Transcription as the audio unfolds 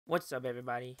What's up,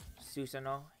 everybody?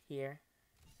 Susano here,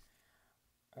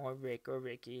 or Rick, or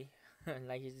Ricky.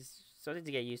 Like, it's something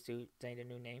to get used to saying the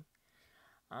new name.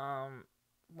 Um,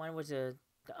 One was the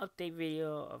update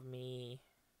video of me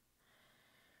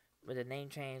with a name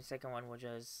change. Second one was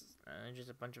just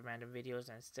a bunch of random videos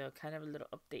and still kind of a little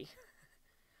update.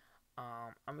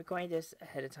 I'm recording this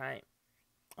ahead of time.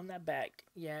 I'm not back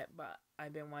yet, but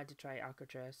I've been wanting to try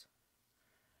Alcatraz,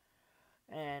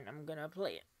 and I'm gonna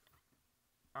play it.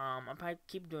 I'll probably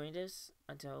keep doing this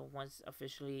until once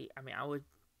officially. I would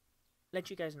let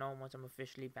you guys know once I'm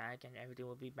officially back and everything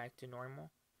will be back to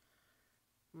normal.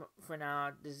 For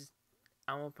now,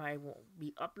 I will probably won't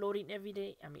be uploading every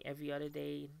day. Every other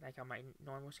day, like how my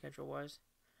normal schedule was.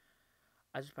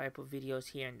 I'll just probably put videos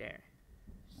here and there,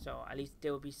 so at least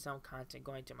there will be some content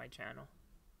going to my channel.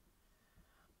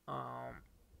 I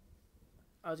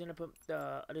was gonna put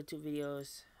the other two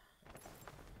videos.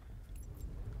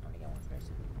 I only got one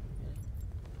person. Really?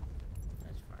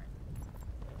 That's fine,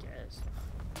 I guess.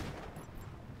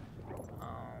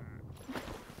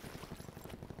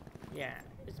 Yeah,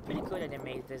 it's pretty cool that they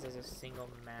made this as a single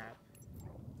map.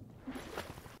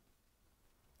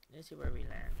 Let's see where we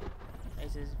land.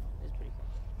 This is pretty cool.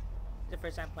 It's the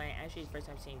first time playing. Actually, it's the first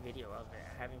time seeing video of it.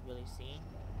 I haven't really seen.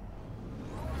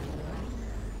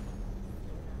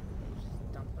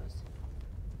 Just dump us.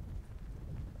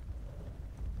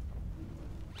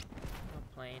 No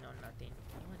plane or nothing.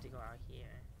 I want to go out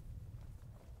here.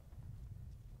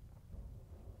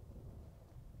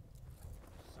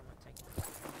 Someone taking this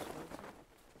towards it.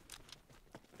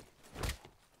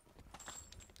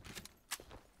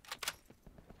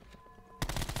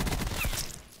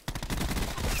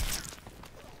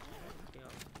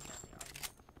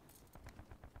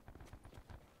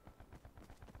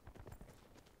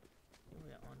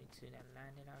 That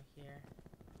landed out here.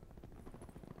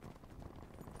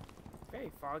 It's very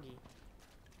foggy.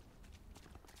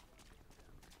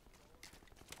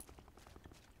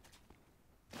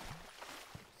 It's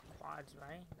quads,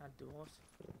 right? Not duels.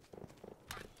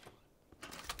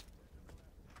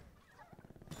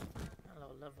 Hello,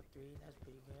 level 3. That's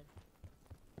pretty good.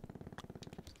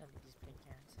 Just gotta get these paint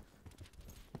cans.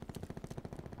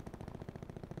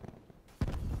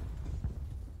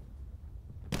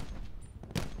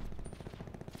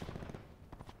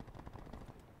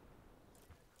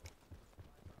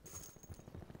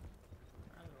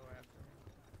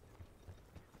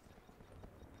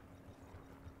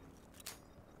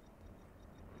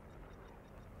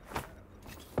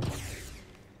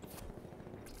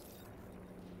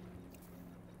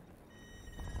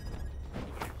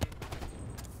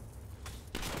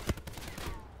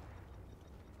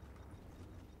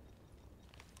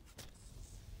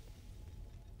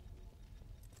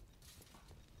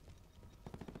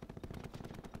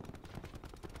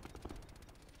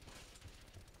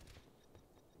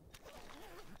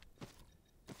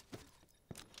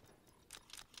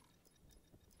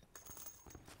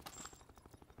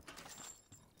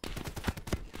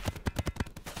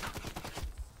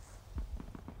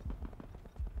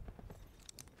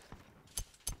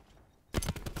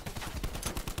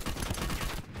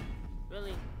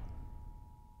 Really?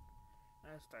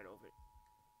 Let's start over.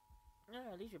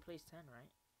 Yeah, at least you placed 10, right?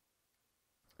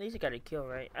 At least you got a kill,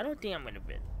 right? I don't think I'm gonna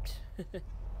win.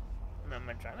 I'm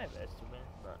gonna try my best to win,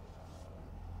 but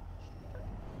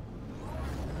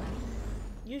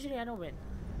usually I don't win.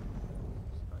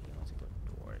 So he wants to go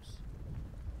doors.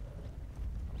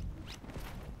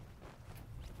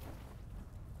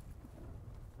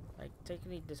 Like,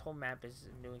 technically this whole map is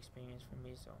a new experience for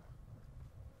me, so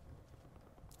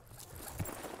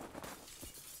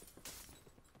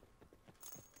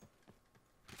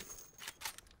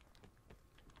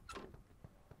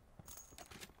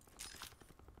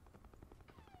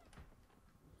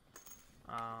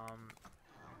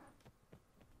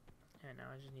and now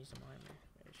I just need some armor.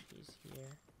 She's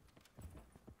here.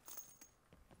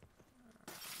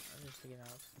 I'll just pick it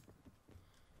up.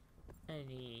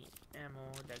 Any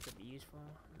ammo that could be useful.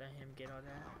 Let him get all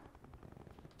that.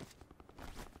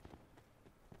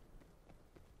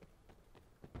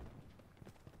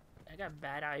 I got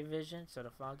bad eye vision, so the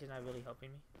fog is not really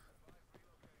helping me.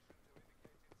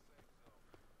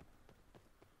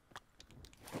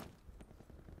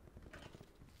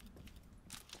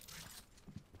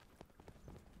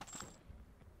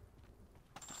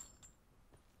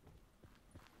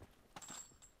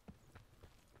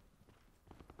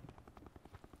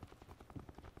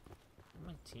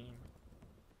 My team.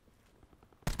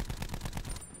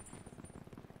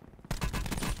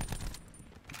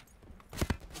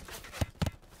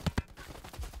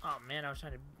 Oh man, I was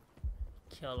trying to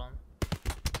kill him.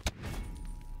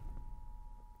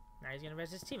 Now he's gonna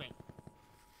rest his teammate.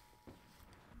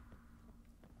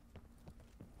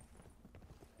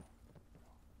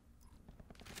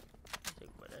 Take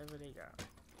whatever they got.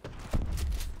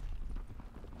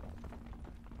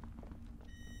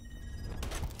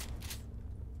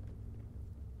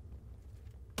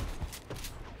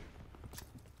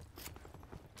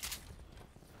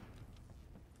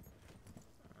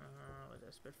 Was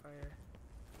that Spitfire?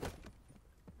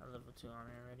 I level 2 on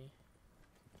it already.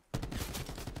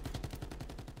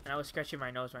 And I was scratching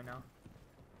my nose right now.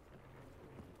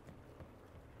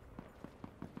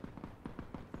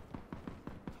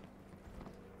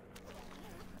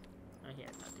 I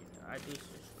had nothing. I do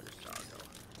switch for the star though.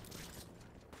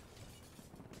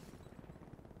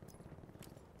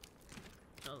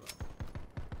 Hello.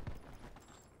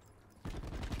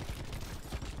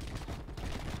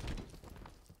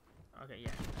 Okay, yeah.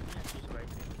 I'm gonna choose the right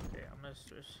thing. Okay, I'm gonna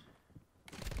switch.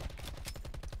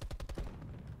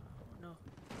 Oh no.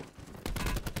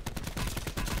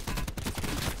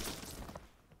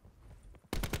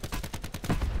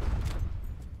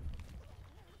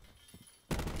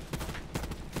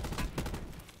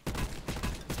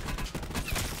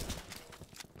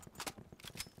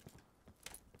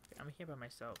 I'm here by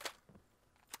myself.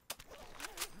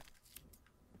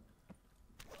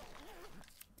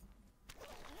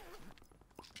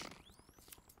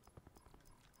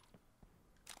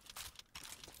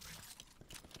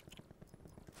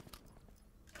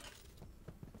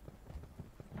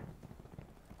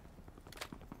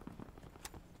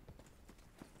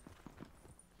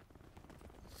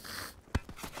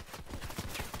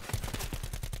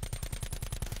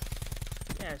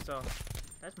 Yeah, so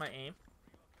that's my aim.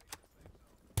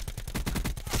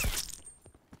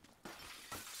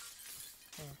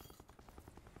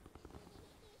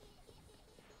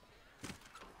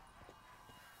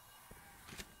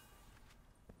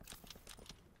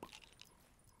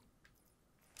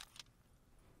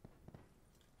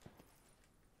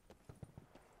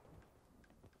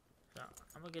 So,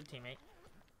 I'm a good teammate.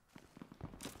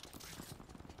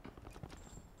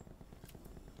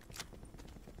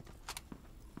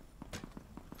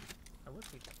 I would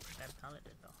take that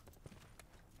paladin though.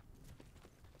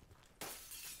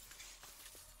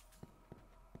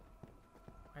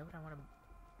 Why would I want to?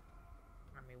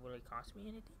 I mean, will it cost me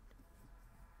anything?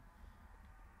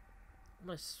 I'm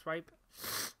gonna swipe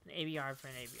an ABR for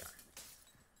an ABR.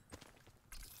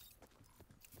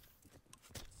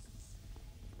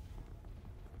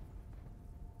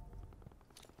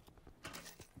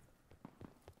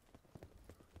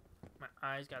 My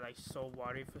eyes got like so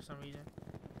watery for some reason.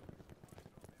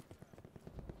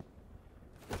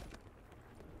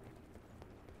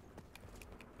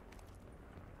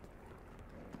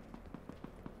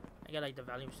 I got like the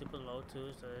volume super low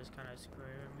too, so it's kind of screwing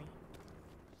me.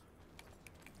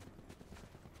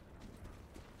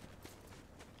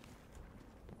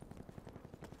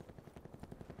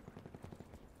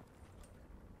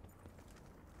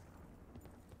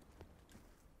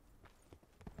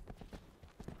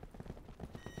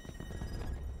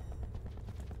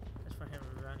 That's for him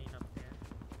running up there.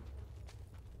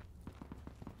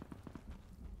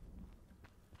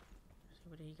 See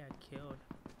what he got killed.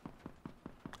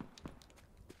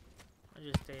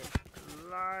 Just stay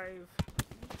alive.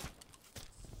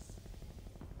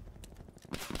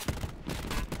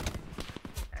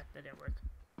 That didn't work.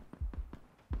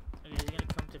 Okay, he's gonna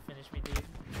come to finish me, dude.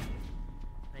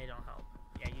 They don't help.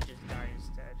 Yeah, you just die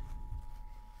instead.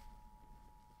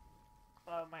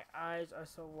 Oh, my eyes are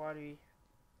so watery.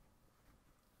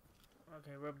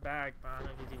 Okay, we're back, but I don't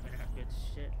know if he's even gonna have good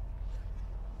shit.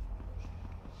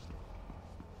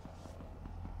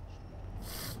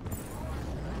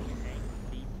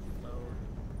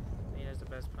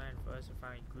 Best plan for us if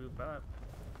I group up.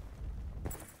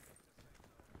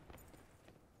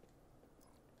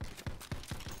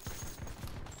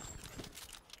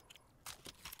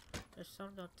 There's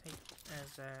some don't take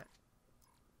as that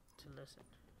to listen.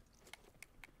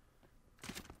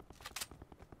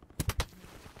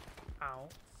 Ow.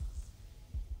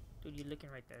 Dude, you're looking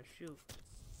right there. Shoot.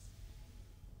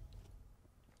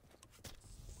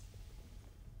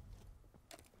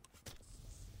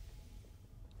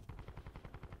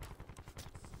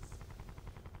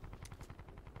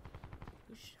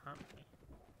 Who shot me?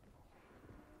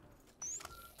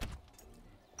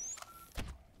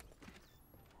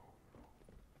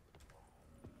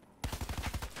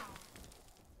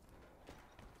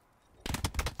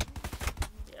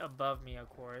 Yeah, above me, of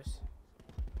course.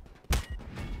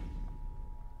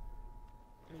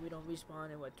 And we don't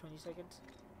respawn in what, 20 seconds?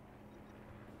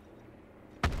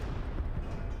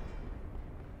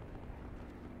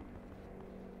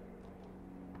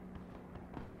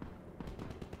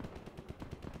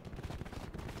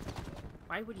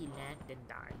 Why would he land then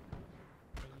die?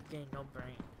 And you gain no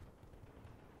brain.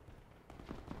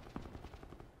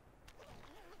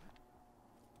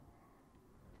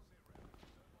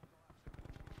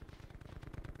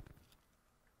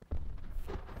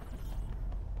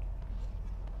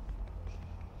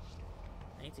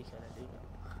 I need to kill that dude though.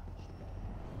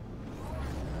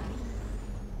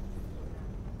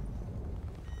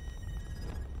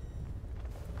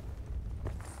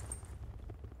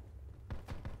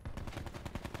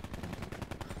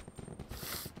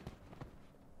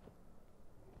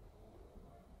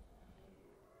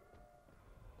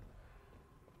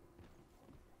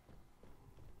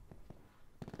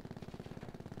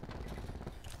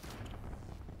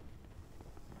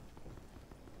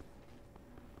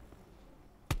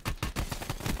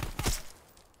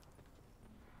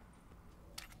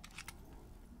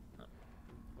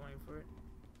 For it.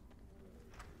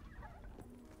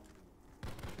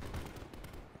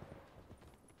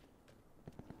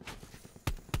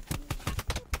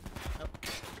 Oh,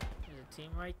 there's a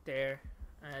team right there.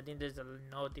 I think there's a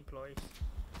no deploys.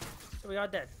 So we are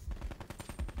dead.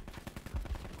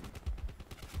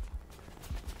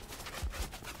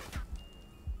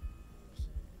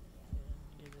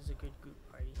 It is a good group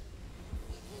party.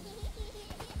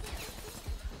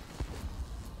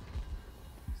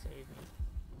 Save me.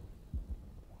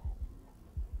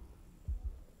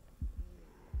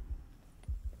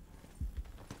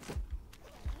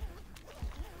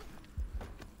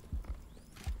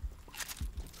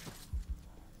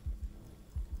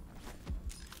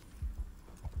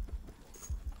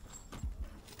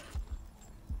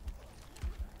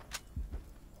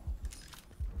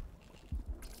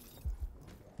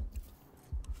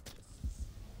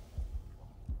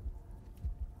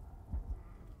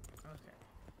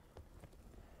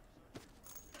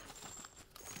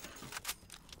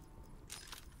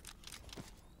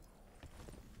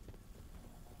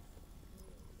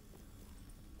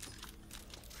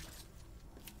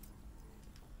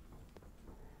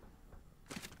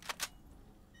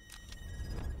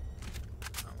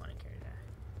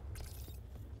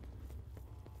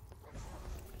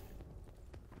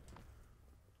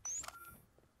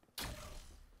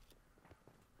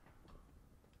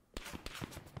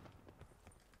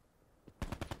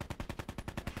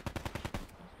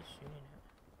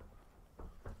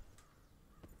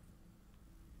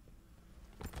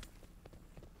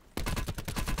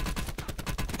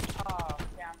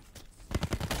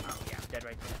 Dead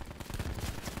right there.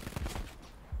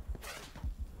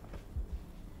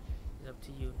 It's up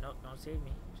to you. No, don't save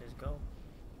me. Just go.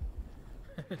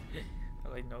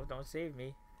 I'm like, no, don't save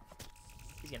me.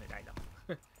 He's gonna die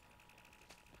though.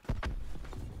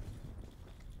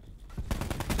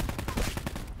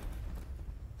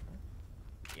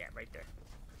 Yeah, right there.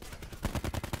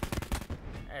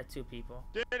 I had 2 people.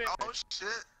 Oh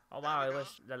shit. Oh wow, it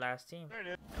was the last team. There it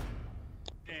is.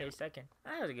 Okay, second.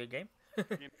 That was a good game.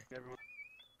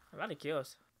 A lot of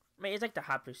kills. I mean, it's like the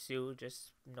hot pursuit,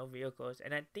 just no vehicles.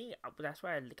 And I think that's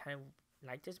why I kind of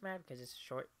like this map, because it's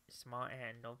short, small,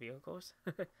 and no vehicles.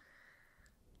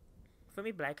 For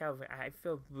me, Blackout, I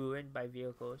feel ruined by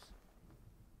vehicles.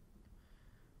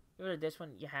 With this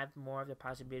one, you have more of the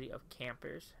possibility of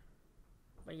campers.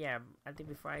 But yeah, I think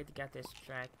before I got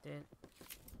distracted,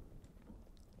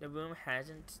 the room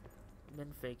hasn't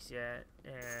been fixed yet,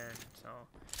 and so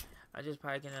I'm just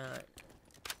probably gonna.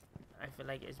 I feel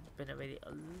like it's been already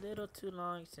a little too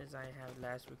long since I have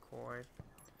last recorded,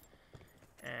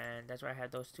 and that's why I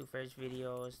had those 2 first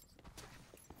videos.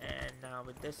 And now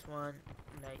with this one,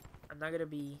 like, I'm not gonna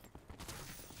be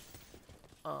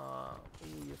ooh,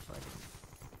 you're funny.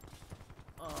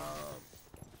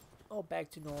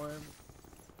 Back to norm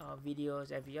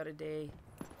videos every other day.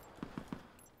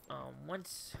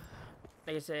 Once,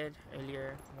 like I said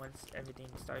earlier, once everything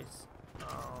starts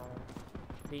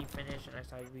being finished and I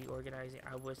start reorganizing,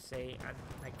 I would say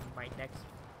like my next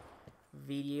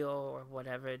video or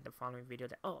whatever, the following video,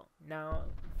 that now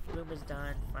room is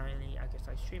done, finally I can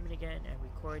start streaming again and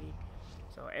recording,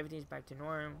 so everything's back to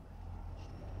norm.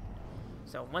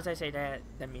 So once I say that,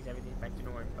 that means everything's back to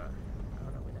norm, but I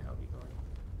don't know where the hell we're going.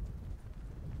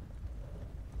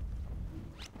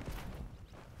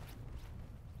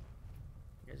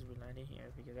 I guess we landed here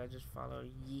because I just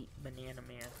followed Yeet Banana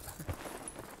Man.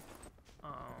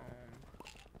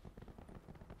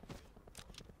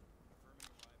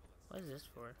 What is this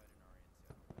for?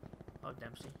 Oh,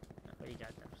 Dempsey. I already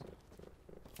got Dempsey.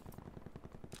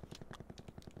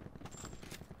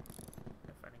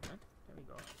 Fighting gun. There we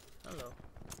go. Hello.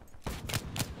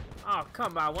 Oh,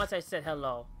 come on. Once I said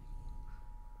hello.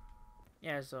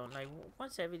 Yeah, so, like,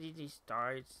 once everything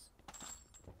starts.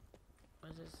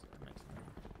 What is this?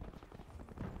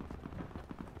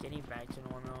 getting back to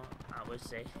normal, I would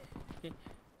say.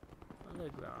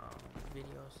 Look,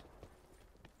 videos.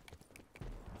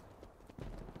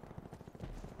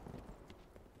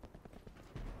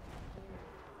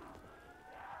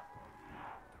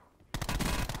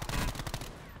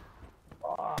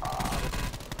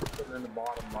 In the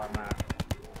bottom of my map.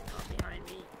 Behind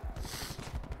me.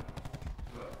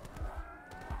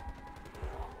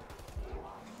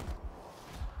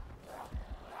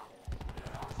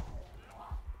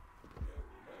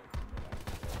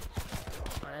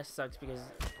 Oh, that sucks because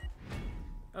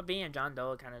being a John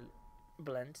Doe kind of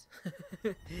blends.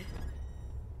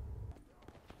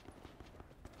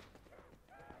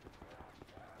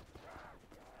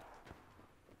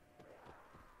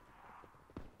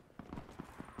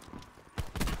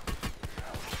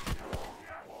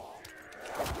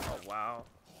 Wow.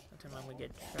 That time I'm gonna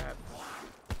get trapped.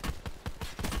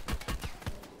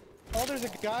 Oh, there's a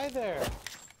guy there.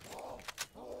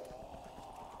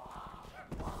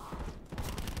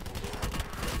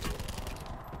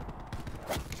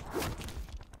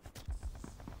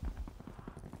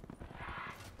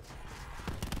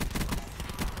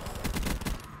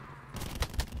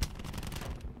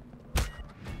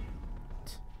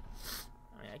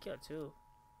 I mean, I killed two.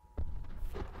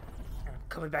 I'm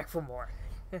coming back for more.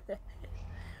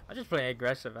 I'm just playing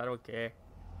aggressive, I don't care.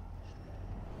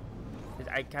 Cause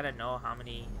I kinda know how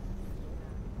many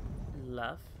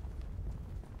left.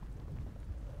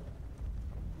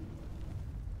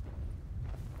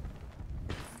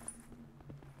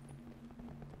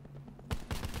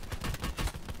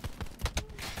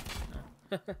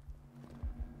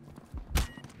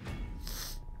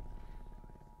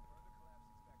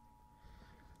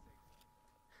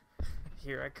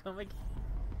 Here I come again.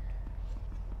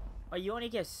 Oh, you only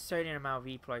get a certain amount of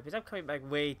replay because I'm coming back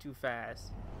way too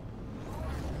fast.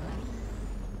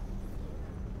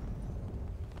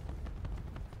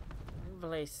 I'm gonna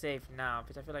play safe now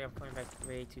because I feel like I'm coming back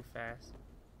way too fast.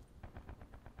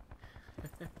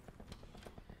 Like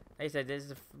I said, this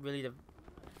is really the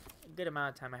good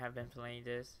amount of time I have been playing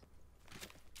this.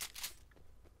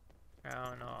 I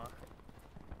don't know.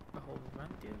 The whole run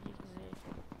through, you can say.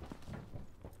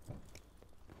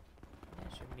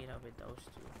 I should meet up with those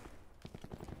two.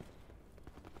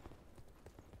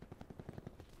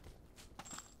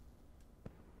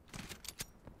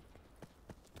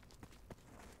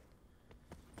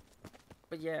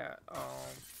 But yeah,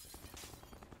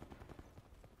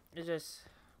 it's just,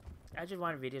 I just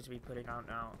want videos to be putting out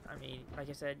now. I mean, like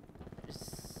I said,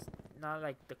 it's not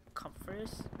like the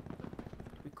comfortest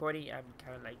recording. I'm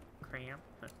kind of like cramped.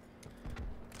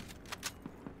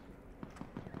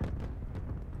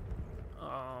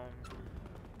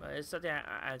 But it's something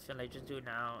I feel like just do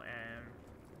now, and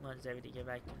once everything get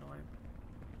back to normal.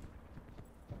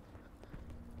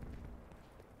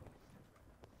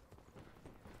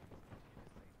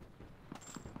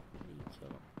 Kill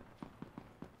him.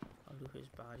 I'll loot his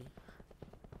body.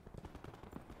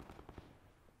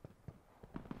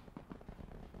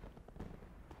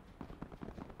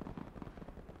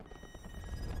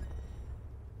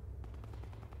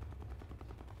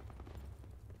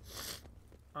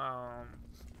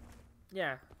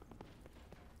 Yeah.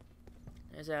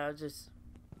 And so I'll just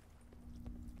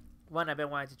I've been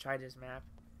wanting to try this map.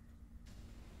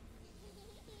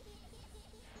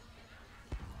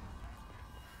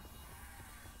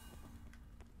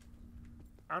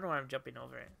 I don't know why I'm jumping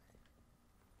over it.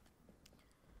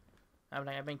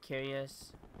 I've been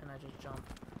curious and I just jump.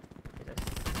 Oh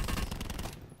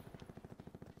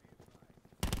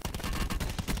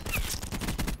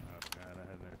god, I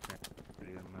haven't had a chance to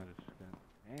pretty good amount of spent.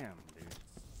 Damn, dude.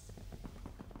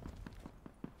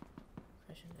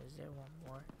 Question, is there one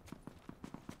more?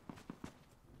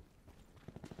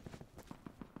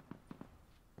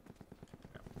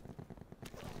 No.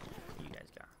 You guys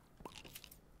got.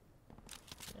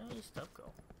 Where did your stuff go?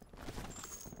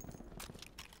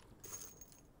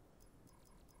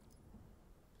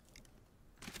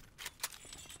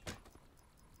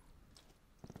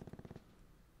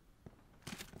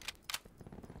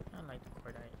 I like the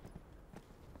cordite.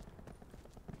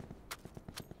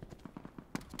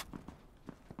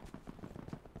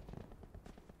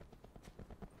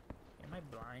 Am I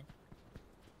blind?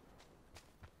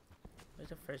 Where's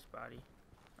the first body?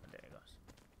 Oh, there it goes.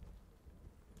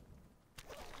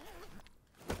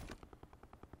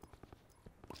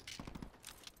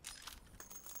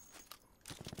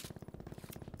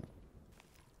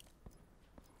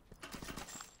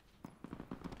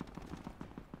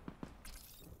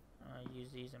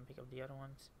 Use these and pick up the other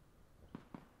ones.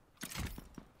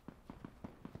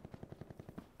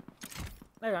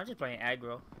 Like, I'm just playing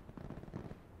aggro.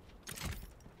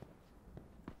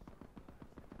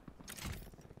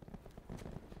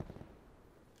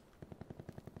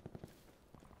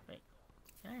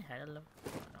 I had a level. Oh,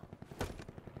 no.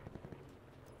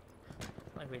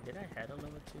 Like, wait, did I had a level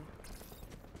 2?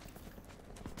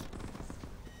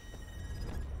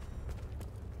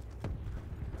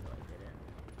 No, I didn't.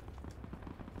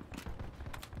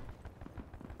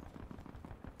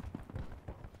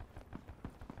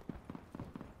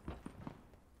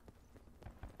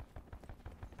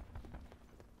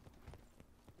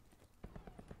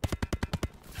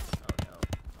 Oh no.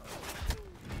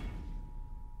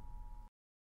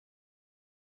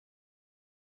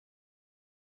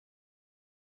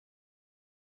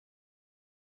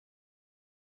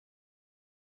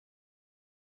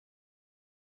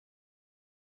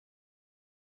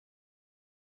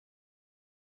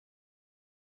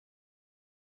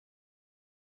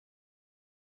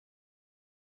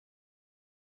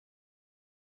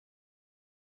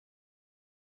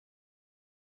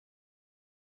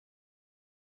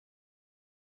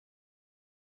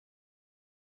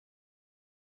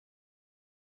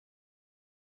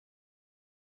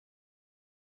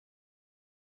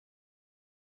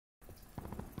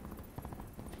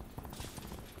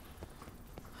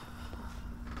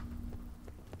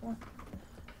 Oh.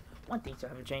 One thing to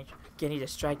have a change. Getting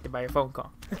distracted by your phone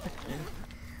call.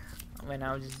 When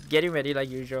I was just getting ready like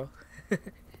usual.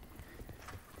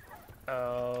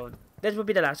 This will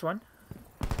be the last one.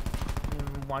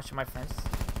 Watch my friends.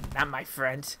 Not my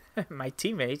friends. My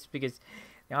teammates, because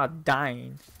they're all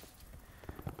dying.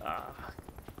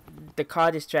 The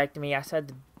car distracted me. I saw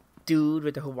the dude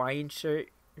with the Hawaiian shirt.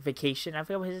 Vacation. I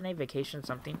forget what his name. Vacation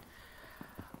something.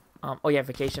 Oh yeah,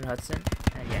 Vacation Hudson.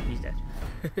 And yeah, he's dead.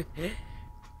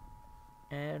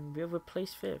 And we'll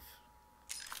replace 5th.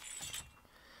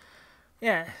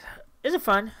 Yeah, it's a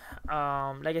fun.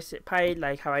 Like I said, probably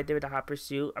like how I did with the Hot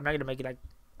Pursuit. I'm not gonna make it like,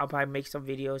 I'll probably make some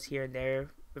videos here and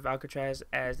there with Alcatraz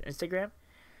as Instagram.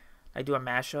 I do a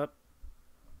mashup.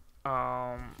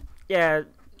 Yeah,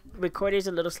 recording is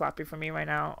a little sloppy for me right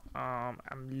now.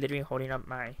 I'm literally holding up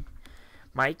my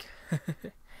mic, so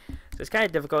it's kind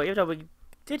of difficult. Even though we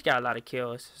did get a lot of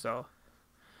kills, so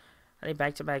I think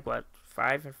back to back, what,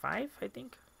 5 and 5, I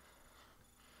think.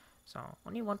 So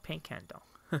only one paint can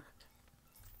though.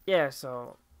 Yeah,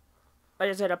 so like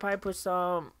I said, I'll probably put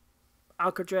some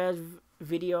Alcatraz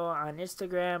video on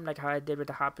Instagram, like how I did with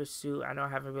the Hot Pursuit. I know I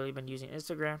haven't really been using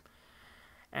Instagram,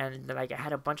 and like I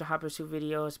had a bunch of Hot Pursuit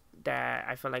videos that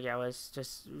I felt like I was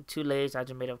just too lazy. I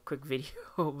just made a quick video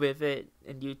with it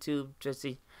in YouTube just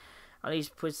to at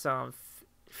least put some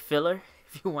filler,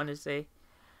 if you want to say.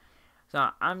 So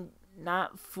I'm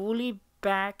not fully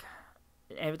back.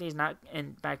 Everything's not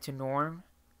back to norm.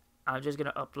 I'm just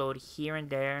gonna upload here and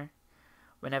there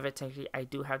whenever technically I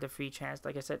do have the free chance.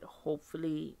 Like I said,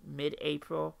 hopefully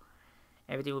mid-April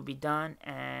everything will be done,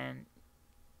 and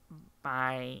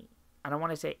by, I don't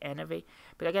want to say end of it,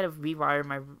 but I gotta rewire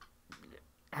my,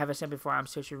 have I said before, I'm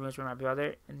switching rooms with my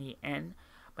brother in the end,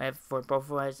 but for both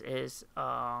of us is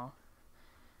a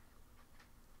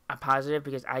positive,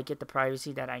 because I get the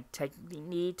privacy that I technically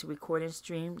need to record and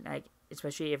stream, like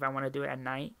especially if I want to do it at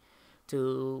night,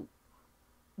 to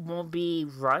won't be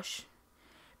rush.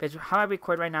 But how I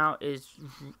record right now is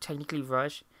technically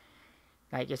rush.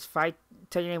 Like it's 5,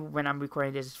 technically when I'm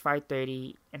recording this, it's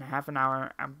 5:30. In a half an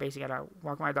hour, I'm basically gotta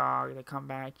walk my dog, then come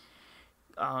back,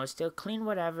 still clean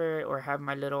whatever, or have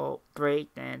my little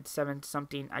break. Then 7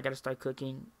 something, I gotta start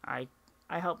cooking. I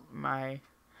help my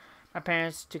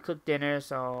parents to cook dinner,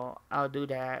 so I'll do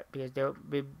that because they'll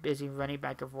be busy running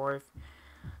back and forth.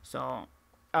 So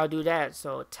I'll do that.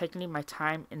 So technically my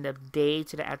time in the day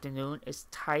to the afternoon is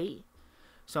tight.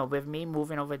 So with me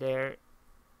moving over there,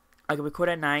 I can record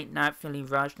at night, not feeling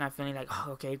rushed, not feeling like,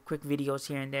 oh, okay, quick videos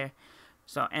here and there.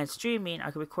 So, and streaming,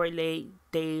 I can record late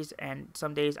days, and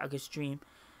some days I could stream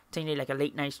technically like a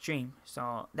late night stream.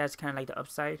 So that's kind of like the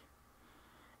upside.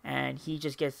 And he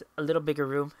just gets a little bigger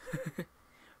room.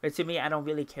 But to me, I don't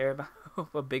really care about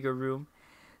a bigger room.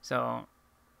 So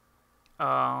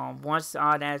once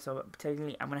all that, so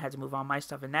technically I'm gonna have to move all my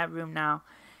stuff in that room now.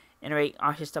 Anyway,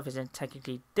 all his stuff is in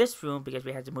technically this room because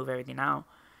we had to move everything out.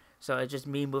 So it's just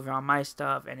me moving all my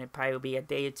stuff, and it probably will be a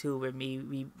day or two with me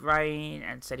rewriting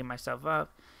and setting myself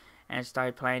up and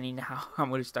start planning how I'm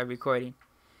going to start recording.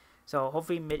 So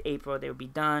hopefully mid-April they will be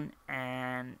done,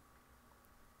 and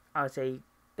I would say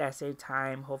that same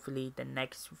time, hopefully the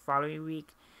next following week,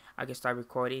 I can start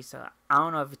recording. So I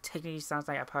don't know if it technically sounds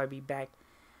like I'll probably be back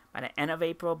by the end of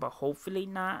April, but hopefully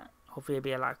not. Hopefully it'll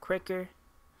be a lot quicker.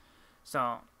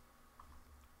 So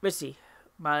we'll see.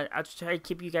 But I'll try to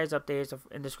keep you guys updated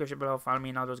in the description below. Follow me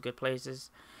in all those good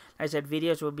places. Like I said,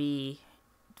 videos will be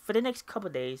for the next couple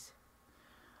days.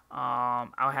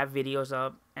 I'll have videos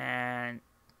up, and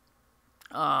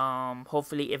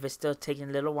Hopefully, if it's still taking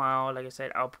a little while, like I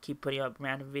said, I'll keep putting up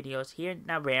random videos here.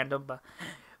 Not random, but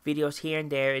videos here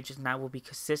and there. It just now will be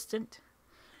consistent,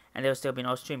 and there'll still be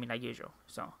no streaming like usual.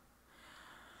 So,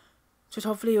 just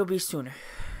hopefully it'll be sooner.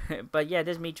 But yeah,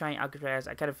 this is me trying Alcatraz.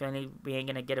 I kind of feeling we ain't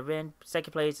gonna get a win.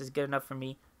 Second place is good enough for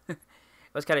me. It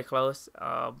was kind of close.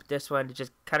 This one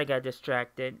just kind of got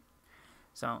distracted.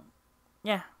 So,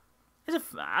 yeah,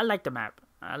 I like the map.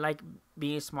 I like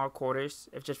being small quarters.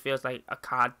 It just feels like a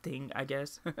COD thing, I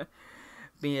guess.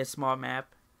 Being a small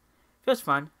map feels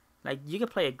fun. Like you can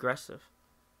play aggressive.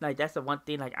 Like that's the one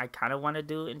thing like I kind of want to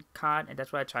do in COD, and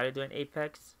that's what I try to do in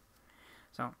Apex.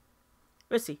 So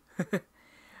we'll see.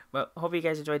 But hope you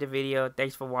guys enjoyed the video.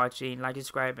 Thanks for watching. Like,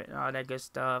 subscribe, and all that good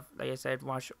stuff. Like I said,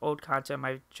 watch old content on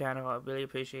my channel. I really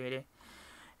appreciate it.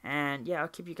 And yeah, I'll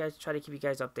try to keep you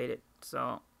guys updated.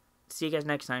 So see you guys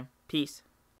next time. Peace.